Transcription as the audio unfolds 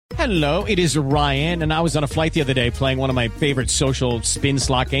Hello, it is Ryan, and I was on a flight the other day playing one of my favorite social spin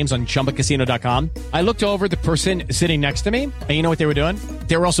slot games on ChumbaCasino.com. I looked over at the person sitting next to me, and you know what they were doing?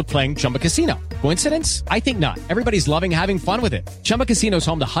 They were also playing Chumba Casino. Coincidence? I think not. Everybody's loving having fun with it. Chumba Casino is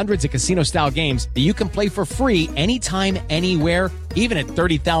home to hundreds of casino-style games that you can play for free anytime, anywhere, even at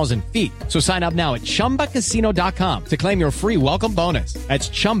 30,000 feet. So sign up now at ChumbaCasino.com to claim your free welcome bonus. That's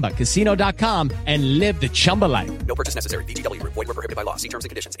ChumbaCasino.com and live the Chumba life. No purchase necessary. VGW. Void where prohibited by law. See terms and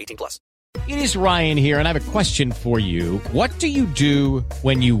conditions. 18+. It is Ryan here, and I have a question for you. What do you do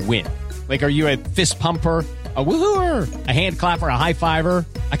when you win? Like, are you a fist pumper, a woohooer, a hand clapper, a high fiver?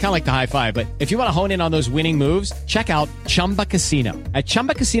 I kind of like the high five, but if you want to hone in on those winning moves, check out Chumba Casino. At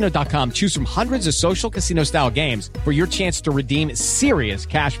ChumbaCasino.com, choose from hundreds of social casino-style games for your chance to redeem serious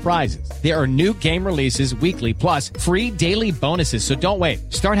cash prizes. There are new game releases weekly, plus free daily bonuses, so don't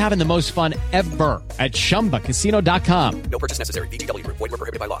wait. Start having the most fun ever at ChumbaCasino.com. No purchase necessary. VGW. Void where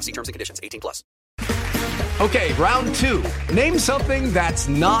prohibited by law. See terms and conditions. 18+. Okay, round two. Name something that's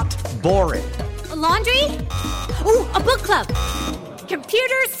not boring. A laundry? Ooh, a book club.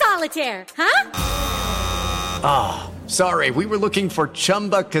 Computer solitaire, huh? Ah, sorry, we were looking for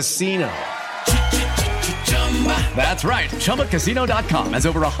Chumba Casino. That's right, ChumbaCasino.com has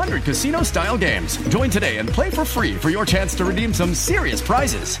over 100 casino-style games. Join today and play for free for your chance to redeem some serious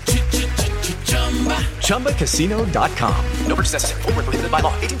prizes. ChumbaCasino.com. No purchase necessary. Void where prohibited by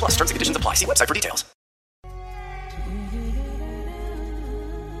law. 18+. Terms and conditions apply. See website for details.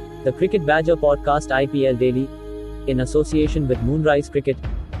 The Cricket Badger Podcast IPL Daily, in association with Moonrise Cricket,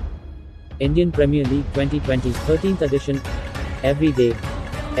 Indian Premier League 2020 13th edition. Every day,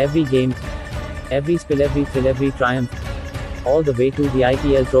 every game, every spill, every thrill, every triumph, all the way to the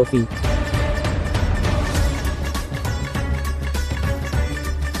IPL trophy.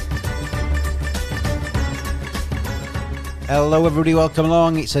 Hello everybody, welcome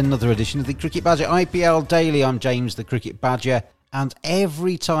along. It's another edition of the Cricket Badger IPL Daily. I'm James, the Cricket Badger. And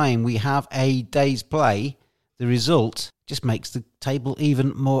every time we have a day's play, the result just makes the table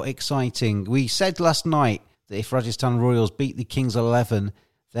even more exciting. We said last night that if Rajasthan Royals beat the Kings 11,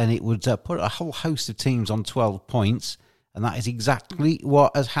 then it would put a whole host of teams on 12 points. And that is exactly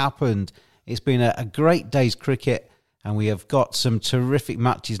what has happened. It's been a great day's cricket, and we have got some terrific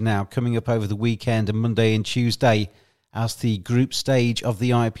matches now coming up over the weekend and Monday and Tuesday as the group stage of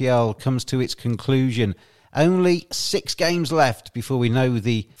the IPL comes to its conclusion. Only 6 games left before we know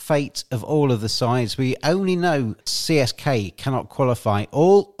the fate of all of the sides. We only know CSK cannot qualify.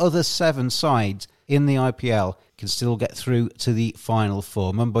 All other 7 sides in the IPL can still get through to the final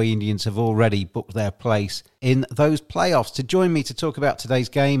 4. Mumbai Indians have already booked their place in those playoffs. To join me to talk about today's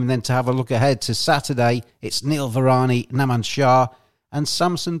game and then to have a look ahead to Saturday, it's Neil Varani, Naman Shah and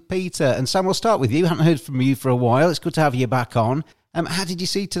Samson Peter. And Sam, we'll start with you. Haven't heard from you for a while. It's good to have you back on. How did you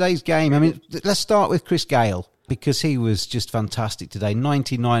see today's game? I mean, let's start with Chris Gayle, because he was just fantastic today.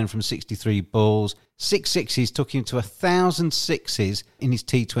 99 from 63 balls, 6 sixes, took him to 1,000 sixes in his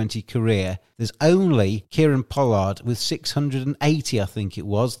T20 career. There's only Kieran Pollard with 680, I think it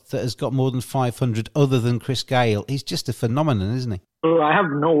was, that has got more than 500 other than Chris Gayle. He's just a phenomenon, isn't he? Oh, I have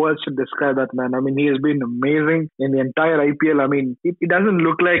no words to describe that man. I mean, he has been amazing in the entire IPL. I mean, it doesn't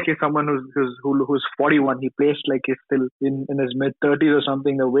look like he's someone who's 41. He plays like he's still in his mid-30s or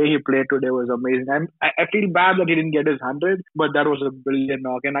something. The way he played today was amazing. I feel bad that he didn't get his 100, but that was a brilliant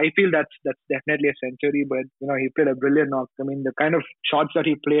knock. And I feel that's definitely a century, but, you know, he played a brilliant knock. I mean, the kind of shots that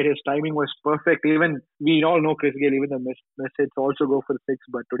he played, his timing was perfect. Even, we all know Chris Gayle, even the message also go for the 6,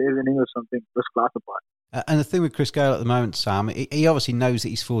 but today's inning was something, was class apart. And the thing with Chris Gayle at the moment, Sam, he obviously knows that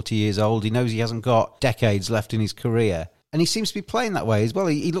he's 40 years old. He knows he hasn't got decades left in his career. And he seems to be playing that way as well.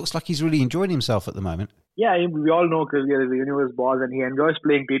 He looks like he's really enjoying himself at the moment. Yeah, we all know Chris Gayle is a universe boss, and he enjoys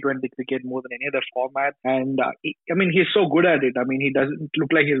playing T20 cricket more than any other format. And he's so good at it. I mean, he doesn't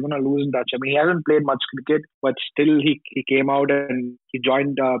look like he's going to lose in touch. I mean, he hasn't played much cricket, but still he came out and he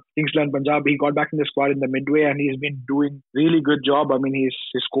joined Kings 11 Punjab. He got back in the squad in the midway, and he's been doing really good job. I mean, he's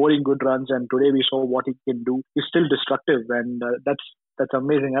scoring good runs, and today we saw what he can do. He's still destructive, and that's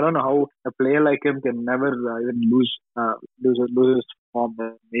amazing. I don't know how a player like him can never even lose his form.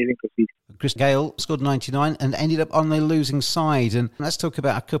 Amazing to see. Chris Gayle scored 99 and ended up on the losing side. And let's talk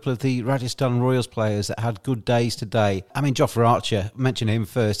about a couple of the Rajasthan Royals players that had good days today. I mean, Jofra Archer, mention him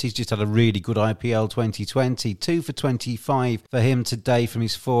first. He's just had a really good IPL 2020. 2 for 25 for him today from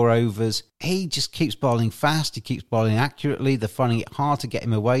his 4 overs. He just keeps bowling fast. He keeps bowling accurately. They're finding it hard to get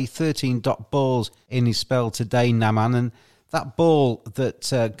him away. 13 dot balls in his spell today, Naman. And that ball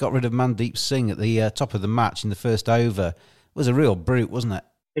that got rid of Mandeep Singh at the top of the match in the first over was a real brute, wasn't it?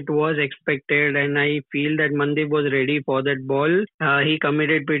 It was expected, and I feel that Mandeep was ready for that ball. He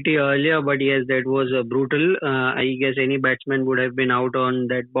committed pretty earlier, but yes, that was brutal. I guess any batsman would have been out on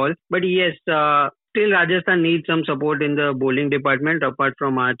that ball. But yes, still Rajasthan needs some support in the bowling department. Apart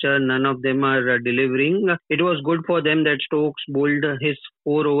from Archer, none of them are delivering. It was good for them that Stokes bowled his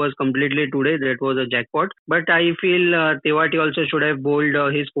 4 overs completely today. That was a jackpot. But I feel Tewati also should have bowled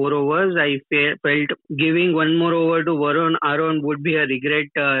his 4 overs. I felt giving one more over to Varun Aaron would be a regret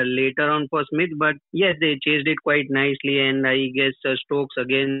later on for Smith. But yes, they chased it quite nicely, and I guess Stokes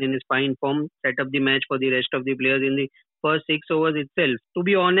again in his fine form set up the match for the rest of the players in the first 6 overs itself. To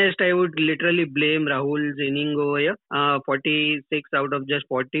be honest, I would literally blame Rahul's inning over here. 46 out of just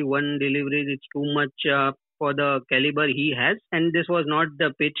 41 deliveries. It's too much for the caliber he has. And this was not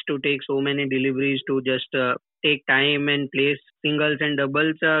the pitch to take so many deliveries, to just take time and place singles and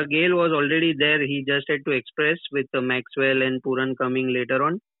doubles. Gale was already there. He just had to express with Maxwell and Puran coming later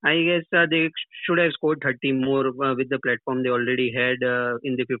on. I guess they should have scored 30 more with the platform they already had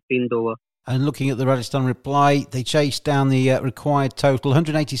in the 15th over. And looking at the Rajasthan reply, they chased down the required total.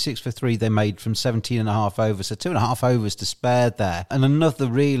 186 for 3 they made from 17.5 overs. So 2.5 overs to spare there. And another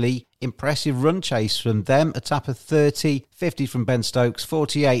really impressive run chase from them. A tap of 30, 50 from Ben Stokes,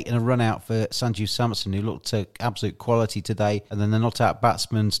 48 in a run out for Sanju Samson, who looked absolute quality today. And then the not out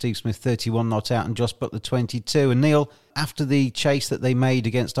batsman, Steve Smith, 31 not out, and Josh Butler, 22. And Neil, after the chase that they made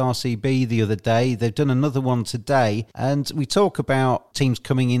against RCB the other day, they've done another one today. And we talk about teams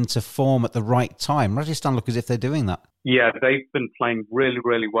coming into form at the right time. Rajasthan look as if they're doing that. Yeah, they've been playing really,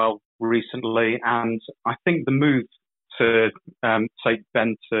 really well recently. And I think the move to take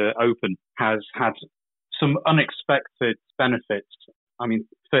Ben to open has had some unexpected benefits. I mean,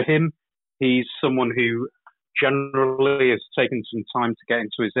 for him, he's someone who generally has taken some time to get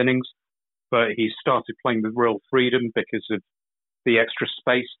into his innings, but he started playing with real freedom because of the extra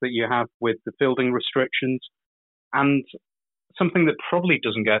space that you have with the fielding restrictions. And something that probably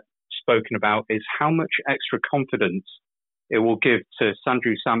doesn't get spoken about is how much extra confidence it will give to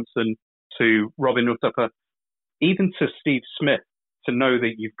Sanju Samson, to Robin Uthappa, even to Steve Smith, to know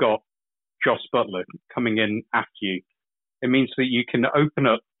that you've got Josh Butler coming in after you. It means that you can open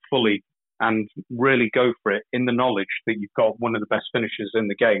up fully and really go for it in the knowledge that you've got one of the best finishers in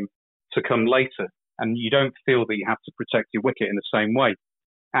the game to come later. And you don't feel that you have to protect your wicket in the same way.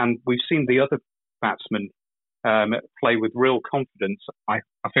 And we've seen the other batsmen play with real confidence, I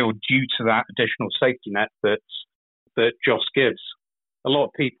feel, due to that additional safety net that Josh gives. A lot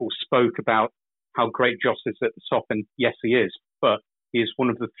of people spoke about how great Josh is at the top, and yes, he is, but he is one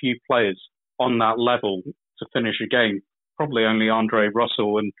of the few players on that level to finish a game. Probably only Andre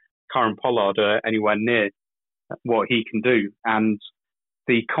Russell and Karen Pollard are anywhere near what he can do, and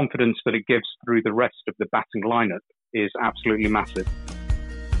the confidence that it gives through the rest of the batting lineup is absolutely massive.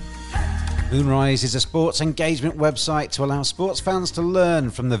 Moonrise is a sports engagement website to allow sports fans to learn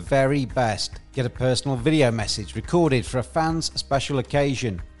from the very best. Get a personal video message recorded for a fan's special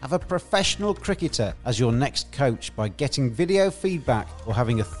occasion. Have a professional cricketer as your next coach by getting video feedback or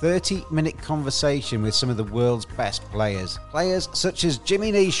having a 30-minute conversation with some of the world's best players. Players such as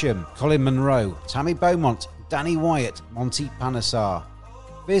Jimmy Neesham, Colin Munro, Tammy Beaumont, Danny Wyatt, Monty Panesar.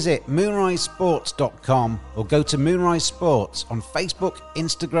 Visit moonrisesports.com or go to Moonrise Sports on Facebook,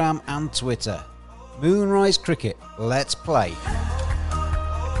 Instagram and Twitter. Moonrise Cricket, let's play.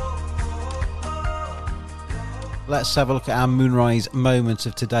 Let's have a look at our Moonrise moment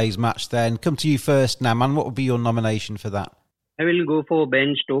of today's match then. Come to you first, Naman. What would be your nomination for that? I will go for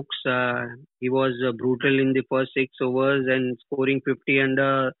Ben Stokes. He was brutal in the first 6 overs and scoring 50 in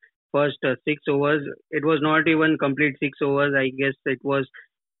the first 6 overs. It was not even complete 6 overs. I guess it was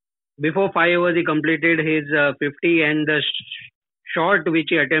before 5 overs he completed his 50, and the shot which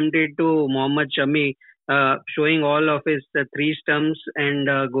he attempted to Mohammad Shami, showing all of his 3 stumps and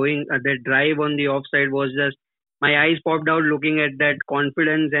going the drive on the offside, was just, my eyes popped out looking at that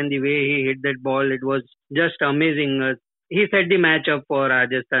confidence and the way he hit that ball. It was just amazing. He set the match up for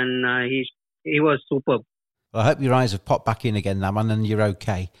Rajasthan. He was superb. Well, I hope your eyes have popped back in again, Naman, and you're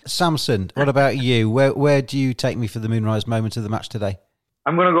okay. Samson, what about you? Where do you take me for the Moonrise moment of the match today?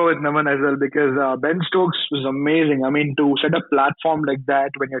 I'm going to go with Naman as well, because Ben Stokes was amazing. I mean, to set a platform like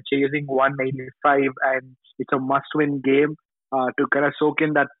that when you're chasing 185 and it's a must-win game, to kind of soak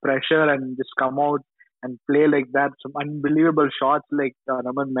in that pressure and just come out and play like that. Some unbelievable shots like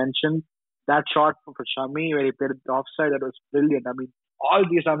Naman mentioned. That shot for Shami where he played the offside, that was brilliant. I mean, all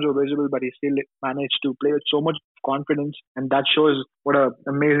these times were visible, but he still managed to play with so much confidence, and that shows what an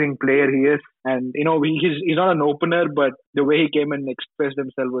amazing player he is. And you know, he's not an opener, but the way he came and expressed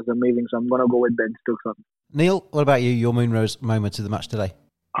himself was amazing. So I'm going to go with Ben Stokes on. Neil, what about you? Your Moonrise moment of the match today?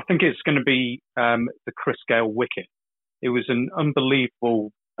 I think it's going to be the Chris Gayle wicket. It was an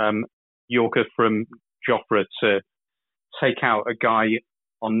unbelievable Yorker from Jofra to take out a guy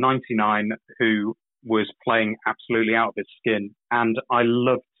on 99 who was playing absolutely out of his skin. And I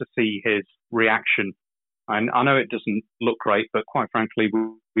love to see his reaction. And I know it doesn't look great, but quite frankly,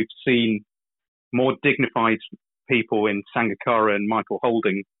 we've seen more dignified people in Sangakkara and Michael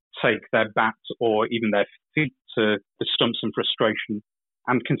Holding take their bats or even their feet to the stumps and frustration.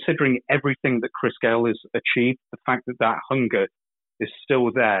 And considering everything that Chris Gayle has achieved, the fact that that hunger is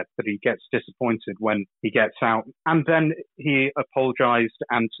still there, that he gets disappointed when he gets out. And then he apologised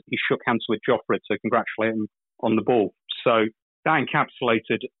and he shook hands with Jofra to congratulate him on the ball. So that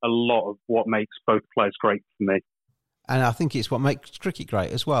encapsulated a lot of what makes both players great for me. And I think it's what makes cricket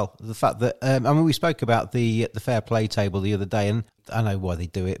great as well. The fact that, we spoke about the fair play table the other day, and I know why they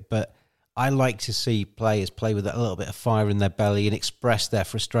do it, but I like to see players play with a little bit of fire in their belly and express their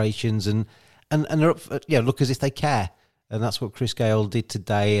frustrations and look as if they care. And that's what Chris Gayle did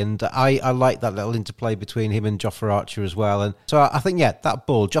today. And I like that little interplay between him and Jofra Archer as well. And so I think, that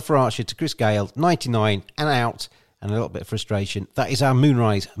ball, Jofra Archer to Chris Gayle, 99 and out, and a little bit of frustration. That is our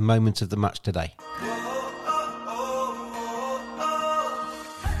Moonrise moment of the match today.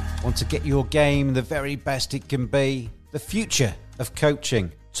 Want to get your game the very best it can be? The future of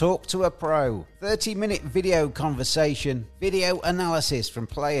coaching. Talk to a pro. 30-minute video conversation. Video analysis from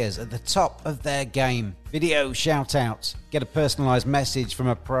players at the top of their game. Video shout-outs. Get a personalised message from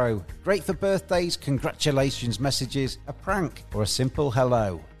a pro. Great for birthdays, congratulations messages, a prank, or a simple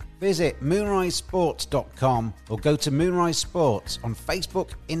hello. Visit moonrisesports.com or go to Moonrise Sports on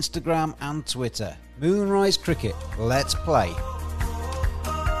Facebook, Instagram and Twitter. Moonrise Cricket. Let's play.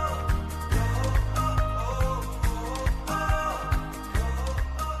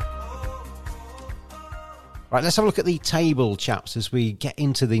 Right, let's have a look at the table, chaps, as we get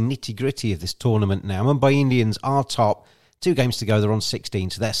into the nitty-gritty of this tournament now. Mumbai Indians are top. 2 games to go. They're on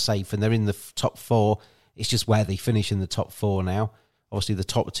 16, so they're safe, and they're in the top 4. It's just where they finish in the top 4 now. Obviously, the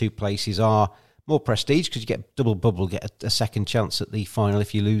top 2 places are more prestige because you get double bubble, get a second chance at the final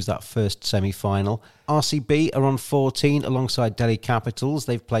if you lose that first semi-final. RCB are on 14 alongside Delhi Capitals.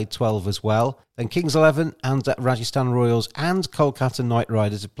 They've played 12 as well. Then Kings 11 and Rajasthan Royals and Kolkata Knight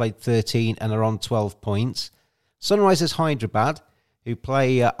Riders have played 13 and are on 12 points. Sunrisers Hyderabad, who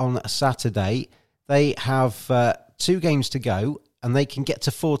play on Saturday, they have 2 games to go and they can get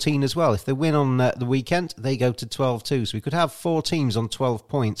to 14 as well. If they win on the weekend, they go to 12 too. So we could have 4 teams on 12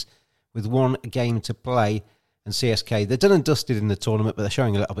 points with 1 game to play. And CSK, they're done and dusted in the tournament, but they're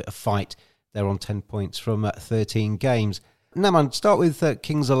showing a little bit of fight. They're on 10 points from 13 games. Now, man, start with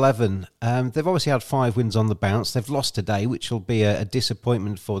Kings 11. They've obviously had 5 wins on the bounce. They've lost today, which will be a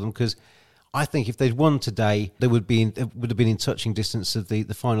disappointment for them because I think if they'd won today, they would have been in touching distance of the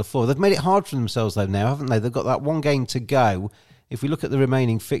Final 4. They've made it hard for themselves, though, now, haven't they? They've got that 1 game to go. If we look at the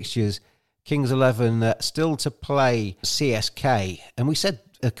remaining fixtures, Kings 11 still to play CSK. And we said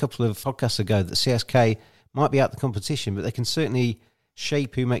a couple of podcasts ago that CSK might be out the competition, but they can certainly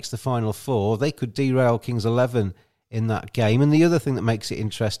shape who makes the Final 4. They could derail Kings 11 in that game. And the other thing that makes it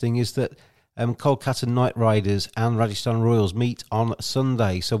interesting is that Kolkata Knight Riders and Rajasthan Royals meet on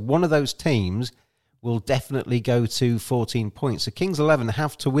Sunday. So one of those teams will definitely go to 14 points. So Kings 11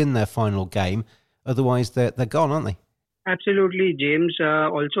 have to win their final game. Otherwise, they're gone, aren't they? Absolutely, James.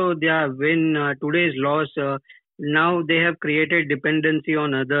 Also, their win, today's loss, now they have created dependency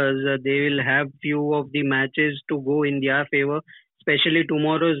on others. They will have few of the matches to go in their favor. Especially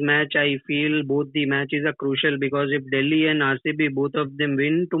tomorrow's match, I feel both the matches are crucial because if Delhi and RCB, both of them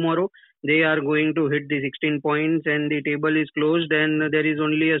win tomorrow, they are going to hit the 16 points and the table is closed and there is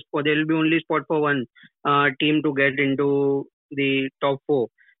only a spot. There will be only spot for one team to get into the top 4.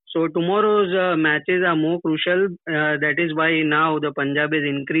 So tomorrow's matches are more crucial. That is why now the Punjab has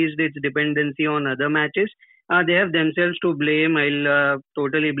increased its dependency on other matches. They have themselves to blame. I'll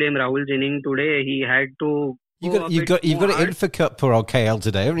totally blame Rahul's inning today. He had to. You've got it in for cut poor old KL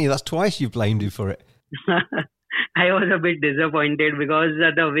today, haven't you? That's twice you've blamed him for it. I was a bit disappointed because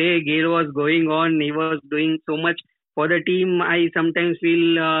the way Gayle was going on, he was doing so much for the team. I sometimes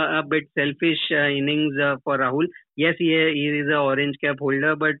feel a bit selfish innings for Rahul. Yes, he is an orange cap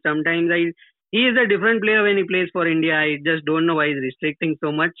holder, but sometimes he is a different player when he plays for India. I just don't know why he's restricting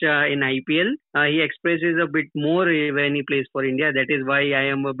so much in IPL. He expresses a bit more when he plays for India. That is why I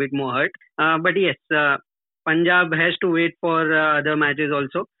am a bit more hurt. But yes, Punjab has to wait for other matches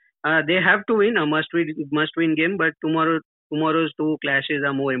also. They have to win a must-win game, but tomorrow's 2 clashes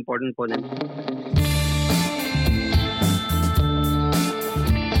are more important for them.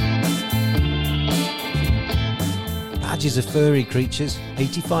 Badgers are furry creatures.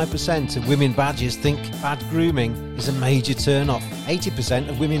 85% of women badgers think bad grooming is a major turn-off. 80%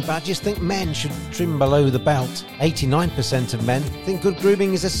 of women badgers think men should trim below the belt. 89% of men think good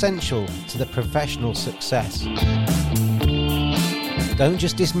grooming is essential to their professional success. Don't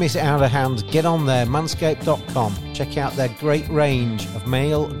just dismiss it out of hand. Get on there, manscaped.com. Check out their great range of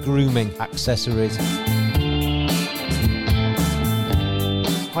male grooming accessories.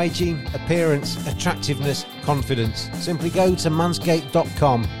 Hygiene, appearance, attractiveness, confidence. Simply go to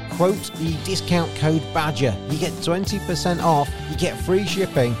manscaped.com, quote the discount code BADGER. You get 20% off, you get free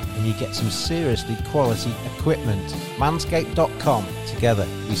shipping, and you get some seriously quality equipment. Manscaped.com. Together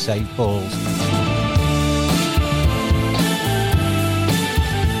we save balls.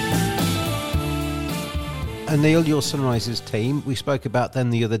 And Neil, your Sunrisers team, we spoke about them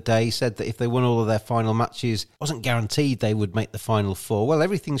the other day, said that if they won all of their final matches, it wasn't guaranteed they would make the final four. Well,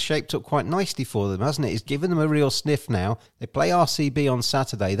 everything's shaped up quite nicely for them, hasn't it? It's given them a real sniff now. They play RCB on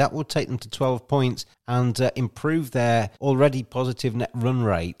Saturday. That will take them to 12 points and improve their already positive net run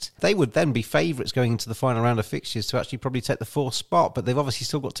rate. They would then be favourites going into the final round of fixtures to actually probably take the fourth spot, but they've obviously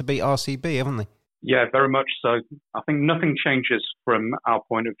still got to beat RCB, haven't they? Yeah, very much so. I think nothing changes from our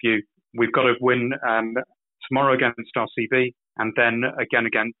point of view. We've got to win tomorrow against RCB and then again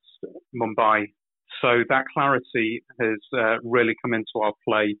against Mumbai. So that clarity has really come into our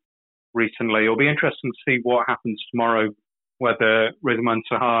play recently. It'll be interesting to see what happens tomorrow, whether Ridhwan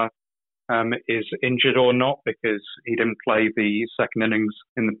Sahar is injured or not, because he didn't play the second innings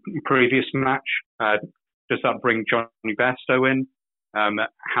in the previous match. Does that bring Johnny Bairstow in?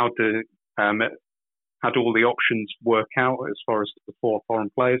 How do all the options work out as far as the four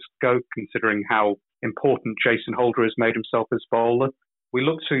foreign players go, considering how important Jason Holder has made himself as bowler? We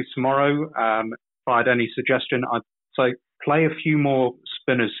look to tomorrow. If I had any suggestion, I'd say play a few more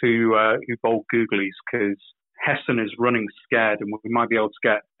spinners who bowl googlies, because Hesson is running scared, and we might be able to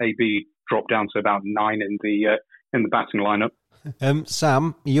get AB dropped down to about 9 in the batting lineup.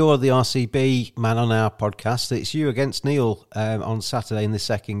 Sam, you're the RCB man on our podcast. It's you against Neil on Saturday in the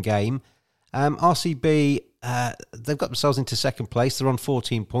second game. RCB, they've got themselves into second place. They're on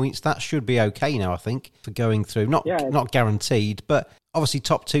 14 points. That should be okay now, I think, for going through. Not guaranteed, but obviously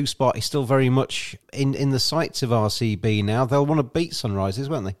top two spot is still very much in the sights of RCB now. They'll want to beat Sunrisers,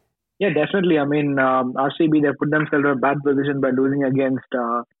 won't they? Yeah, definitely. I mean, RCB, they put themselves in a bad position by losing against,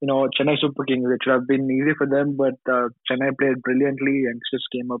 Chennai Super Kings. It should have been easy for them, but Chennai played brilliantly and just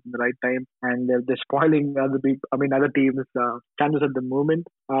came up in the right time. And they're spoiling other teams' chances at the moment.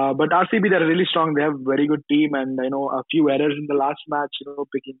 But RCB, they're really strong. They have a very good team, and a few errors in the last match.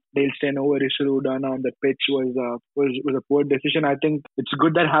 Picking Dale Steyn over Isuru Udana on the pitch was a poor decision. I think it's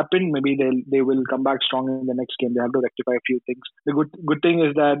good that happened. Maybe they will come back strong in the next game. They have to rectify a few things. The good thing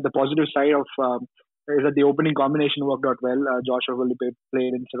is that the positive side of is that the opening combination worked out well. Josh Overly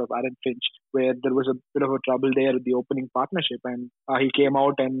played instead of Aaron Finch, where there was a bit of a trouble there with the opening partnership, and he came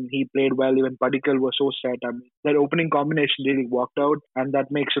out and he played well. Even Padikkal was so set. I mean, that opening combination really worked out, and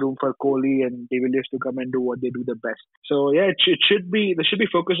that makes room for Kohli and De Villiers to come and do what they do the best. So yeah, they should be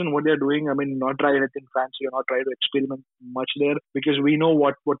focused on what they're doing. I mean, not try anything fancy or not try to experiment much there, because we know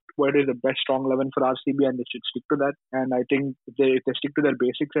what is the best strong 11 for RCB, and they should stick to that. And I think if they stick to their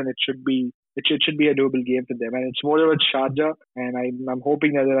basics, and it should be a doable game for them. And it's more about Sharjah, and I'm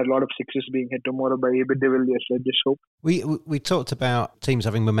hoping that there are a lot of sixes being hit tomorrow by A.B. de Villiers. I just hope. We talked about teams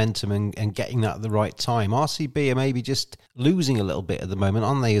having momentum and getting that at the right time. RCB are maybe just losing a little bit at the moment,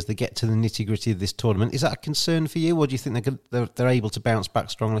 aren't they, as they get to the nitty-gritty of this tournament? Is that a concern for you, or do you think they're able to bounce back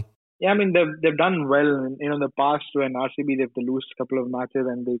strongly? Yeah, I mean, they've done well. In the past, when RCB, they have to lose a couple of matches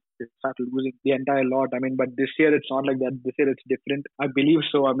and they start losing the entire lot. I mean, but this year it's not like that. This year it's different. I believe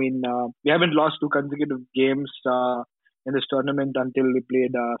so. I mean, we haven't lost 2 consecutive games in this tournament until we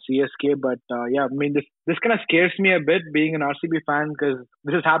played CSK. But yeah, I mean, this kind of scares me a bit, being an RCB fan, because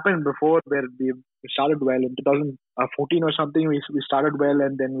this has happened before, where we started well in 2014 or something. We started well,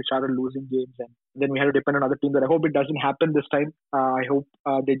 and then we started losing games, and then we had to depend on other teams. But I hope it doesn't happen this time. I hope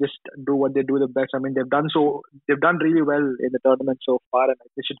they just do what they do the best. I mean, they've done really well in the tournament so far, and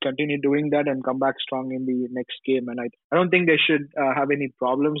they should continue doing that and come back strong in the next game. And I don't think they should have any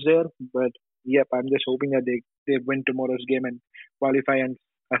problems there. But yep, I'm just hoping that they win tomorrow's game and qualify and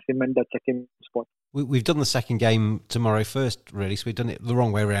cement that second spot. We've done the second game tomorrow first, really, so we've done it the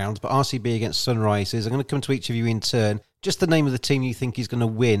wrong way around. But RCB against Sunrisers, I'm going to come to each of you in turn. Just the name of the team you think is going to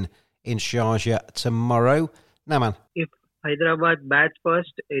win in Sharjah tomorrow. Naman. If Hyderabad bats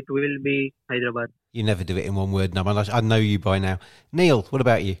first, it will be Hyderabad. You never do it in one word, Naman. I know you by now. Neil, what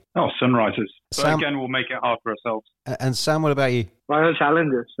about you? Oh, Sunrisers. Sam, but again, we'll make it hard for ourselves. And Sam, what about you? Royal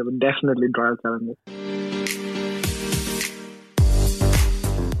Challengers. I mean, definitely Royal Challengers.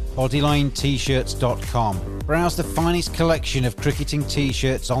 BodylineT-shirts.com. Browse the finest collection of cricketing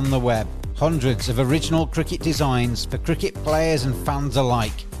t-shirts on the web. Hundreds of original cricket designs for cricket players and fans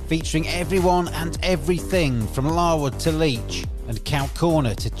alike, featuring everyone and everything from Larwood to Leach and Cow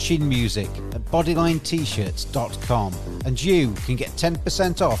Corner to chin music at BodylineT-shirts.com. And you can get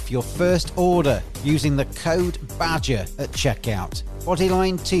 10% off your first order using the code BADGER at checkout.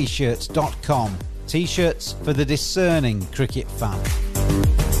 BodylineT-shirts.com. T-shirts for the discerning cricket fan.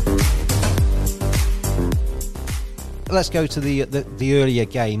 Let's go to the earlier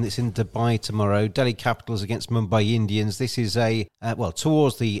game that's in Dubai tomorrow. Delhi Capitals against Mumbai Indians. This is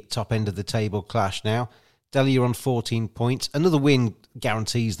towards the top end of the table clash now. Delhi are on 14 points. Another win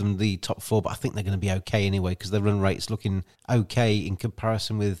guarantees them the top four, but I think they're going to be okay anyway because their run rate's looking okay in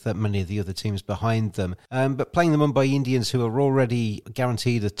comparison with many of the other teams behind them. But playing the Mumbai Indians, who are already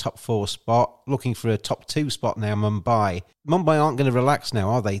guaranteed a top four spot, looking for a top two spot now, Mumbai. Mumbai aren't going to relax now,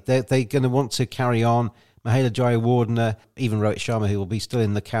 are they? They're going to want to carry on. Mahela Jayawardene, even Rohit Sharma, who will be still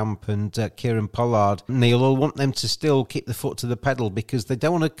in the camp, and Kieran Pollard. Neil will want them to still keep the foot to the pedal because they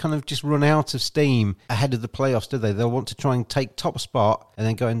don't want to kind of just run out of steam ahead of the playoffs, do they? They'll want to try and take top spot and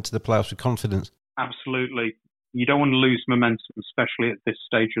then go into the playoffs with confidence. Absolutely. You don't want to lose momentum, especially at this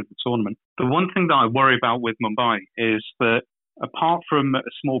stage of the tournament. The one thing that I worry about with Mumbai is that apart from a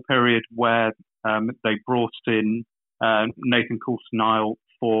small period where they brought in Nathan Coulter-Nile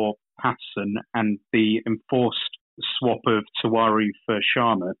for Patterson and the enforced swap of Tiwari for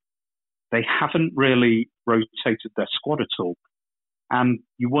Sharma, they haven't really rotated their squad at all. And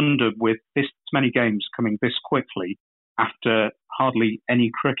you wonder, with this many games coming this quickly after hardly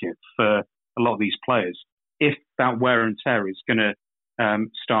any cricket for a lot of these players, if that wear and tear is going to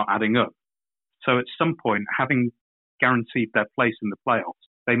start adding up. So at some point, having guaranteed their place in the playoffs,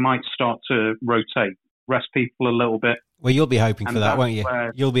 they might start to rotate, rest people a little bit. Well, you'll be hoping for that, won't you?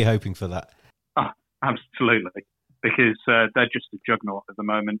 You'll be hoping for that. Oh, absolutely, because they're just a juggernaut at the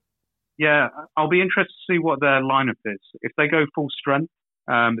moment. Yeah, I'll be interested to see what their lineup is. If they go full strength,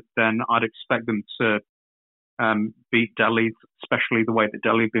 then I'd expect them to beat Delhi, especially the way that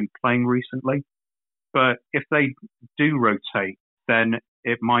Delhi have been playing recently. But if they do rotate, then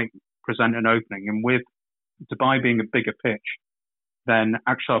it might present an opening. And with Dubai being a bigger pitch, then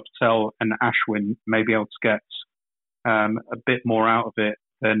Akshar Patel and Ashwin may be able to get a bit more out of it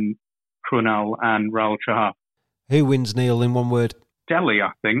than Krunal and Rahul Chahar. Who wins, Neil, in one word? Delhi,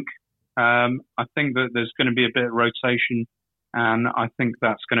 I think. I think that there's going to be a bit of rotation, and I think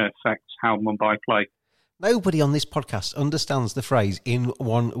that's going to affect how Mumbai play. Nobody on this podcast understands the phrase in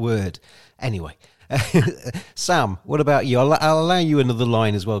one word. Anyway, Sam, what about you? I'll allow you another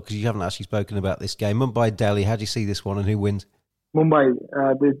line as well because you haven't actually spoken about this game. Mumbai, Delhi, how do you see this one and who wins? Mumbai,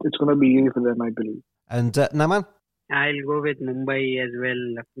 it's going to be easy for them, I believe. And Naman? I'll go with Mumbai as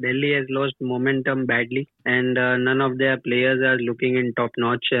well. Delhi has lost momentum badly and none of their players are looking in top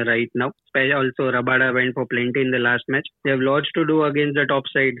notch right now. Also, Rabada went for plenty in the last match. They have lots to do against the top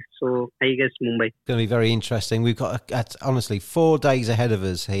side. So I guess Mumbai. It's going to be very interesting. We've got, honestly, 4 days ahead of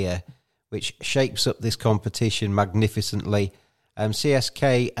us here, which shapes up this competition magnificently.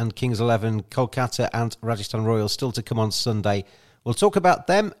 CSK and Kings 11, Kolkata and Rajasthan Royals still to come on Sunday. We'll talk about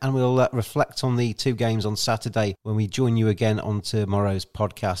them and we'll reflect on the 2 games on Saturday when we join you again on tomorrow's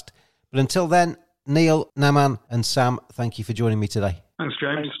podcast. But until then, Neil, Naman and Sam, thank you for joining me today. Thanks,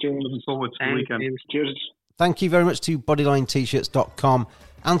 James. Thanks, James. Looking forward to the weekend. Cheers. Thank you very much to BodylineT-shirts.com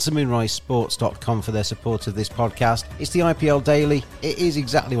and to MoonRiseSports.com for their support of this podcast. It's the IPL Daily. It is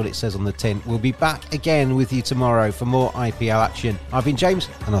exactly what it says on the tin. We'll be back again with you tomorrow for more IPL action. I've been James,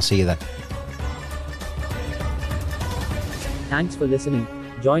 and I'll see you then. Thanks for listening.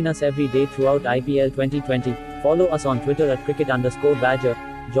 Join us every day throughout IPL 2020. Follow us on Twitter at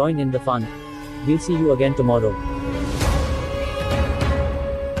cricket_badger. Join in the fun. We'll see you again tomorrow.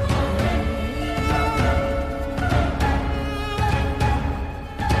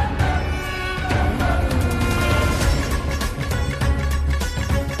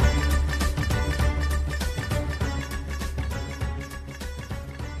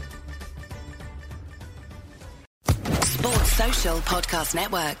 Podcast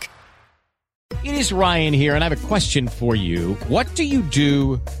Network. It is Ryan here, and I have a question for you. What do you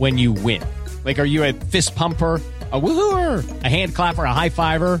do when you win? Like, are you a fist pumper, a woohooer, a hand clapper, a high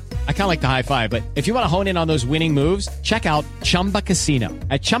fiver? I kind of like the high five, but if you want to hone in on those winning moves, check out Chumba Casino.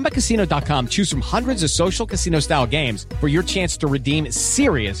 At ChumbaCasino.com, choose from hundreds of social casino-style games for your chance to redeem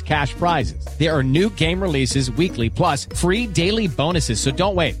serious cash prizes. There are new game releases weekly, plus free daily bonuses. So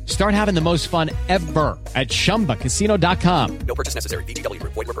don't wait. Start having the most fun ever at ChumbaCasino.com. No purchase necessary. VGW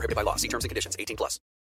Group. Void where prohibited by law. See terms and conditions. 18+.